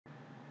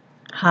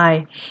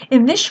Hi,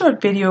 in this short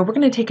video we're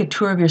going to take a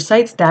tour of your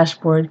site's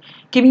dashboard,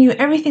 giving you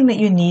everything that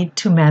you need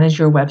to manage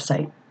your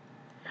website.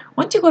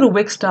 Once you go to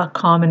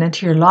wix.com and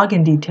enter your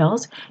login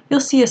details,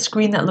 you'll see a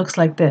screen that looks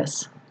like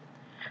this.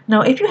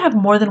 Now if you have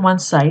more than one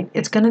site,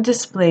 it's going to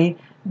display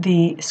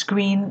the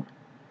screen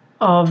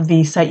of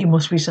the site you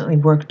most recently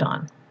worked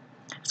on.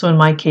 So in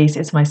my case,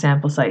 it's my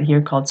sample site here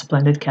called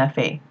Splendid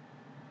Cafe.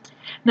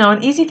 Now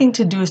an easy thing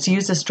to do is to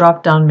use this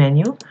drop-down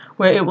menu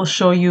where it will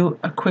show you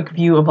a quick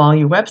view of all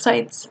your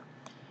websites.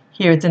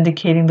 Here it's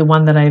indicating the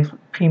one that I've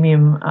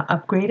premium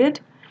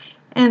upgraded,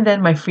 and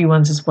then my free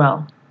ones as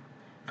well.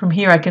 From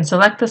here I can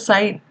select the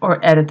site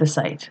or edit the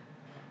site.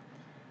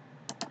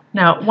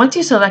 Now once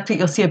you select it,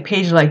 you'll see a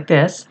page like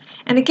this,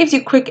 and it gives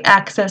you quick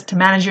access to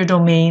manage your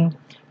domain,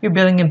 your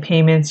billing and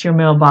payments, your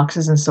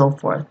mailboxes, and so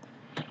forth.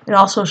 It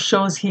also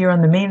shows here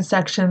on the main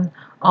section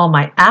all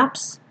my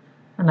apps,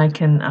 and I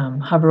can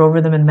hover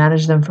over them and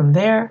manage them from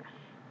there,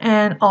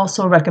 and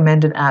also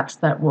recommended apps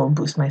that will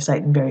boost my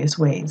site in various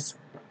ways.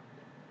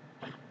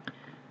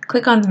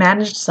 Click on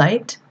Managed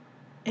Site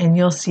and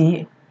you'll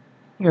see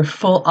your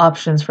full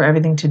options for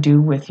everything to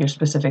do with your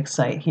specific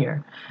site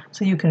here.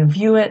 So you can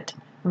view it,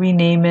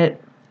 rename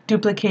it,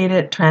 duplicate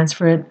it,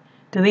 transfer it,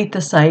 delete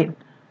the site,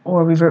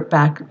 or revert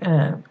back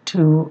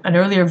to an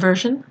earlier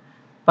version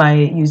by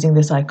using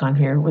this icon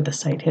here with the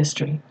site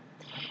history.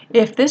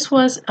 If this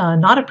was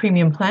not a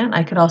premium plan,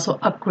 I could also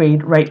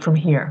upgrade right from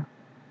here.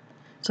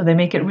 So they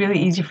make it really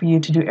easy for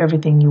you to do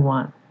everything you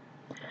want.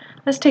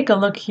 Let's take a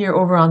look here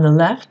over on the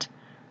left,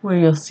 where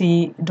you'll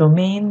see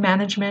domain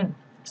management,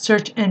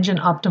 search engine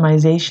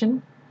optimization,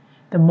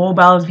 the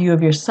mobile view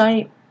of your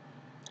site,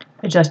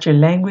 adjust your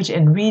language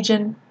and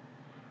region,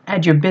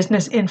 add your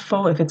business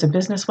info if it's a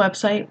business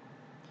website.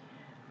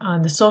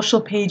 On the social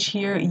page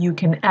here, you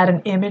can add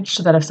an image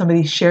so that if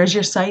somebody shares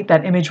your site,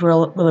 that image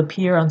will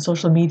appear on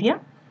social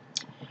media.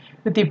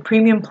 With the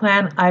premium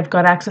plan, I've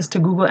got access to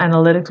Google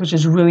Analytics, which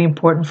is really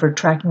important for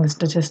tracking the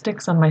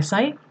statistics on my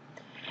site.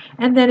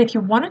 And then if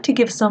you wanted to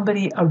give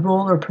somebody a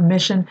role or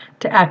permission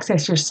to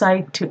access your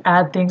site, to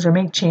add things or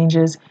make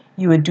changes,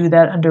 you would do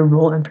that under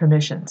Role and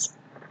Permissions.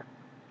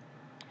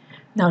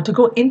 Now to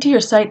go into your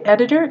site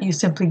editor, you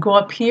simply go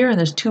up here and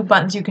there's two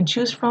buttons you can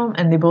choose from,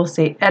 and they both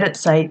say Edit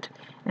Site,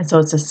 and so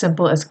it's as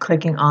simple as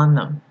clicking on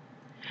them.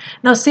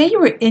 Now say you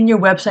were in your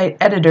website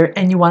editor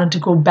and you wanted to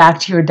go back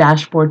to your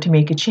dashboard to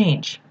make a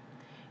change.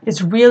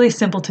 It's really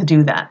simple to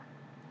do that.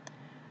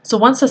 So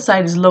once the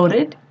site is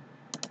loaded,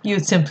 you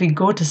would simply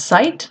go to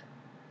Site,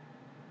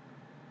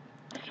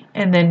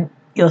 and then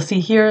you'll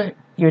see here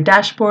your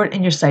dashboard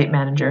and your site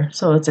manager.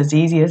 So it's as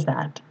easy as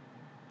that.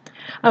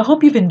 I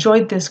hope you've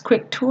enjoyed this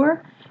quick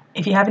tour.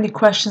 If you have any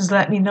questions,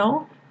 let me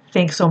know.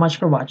 Thanks so much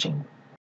for watching.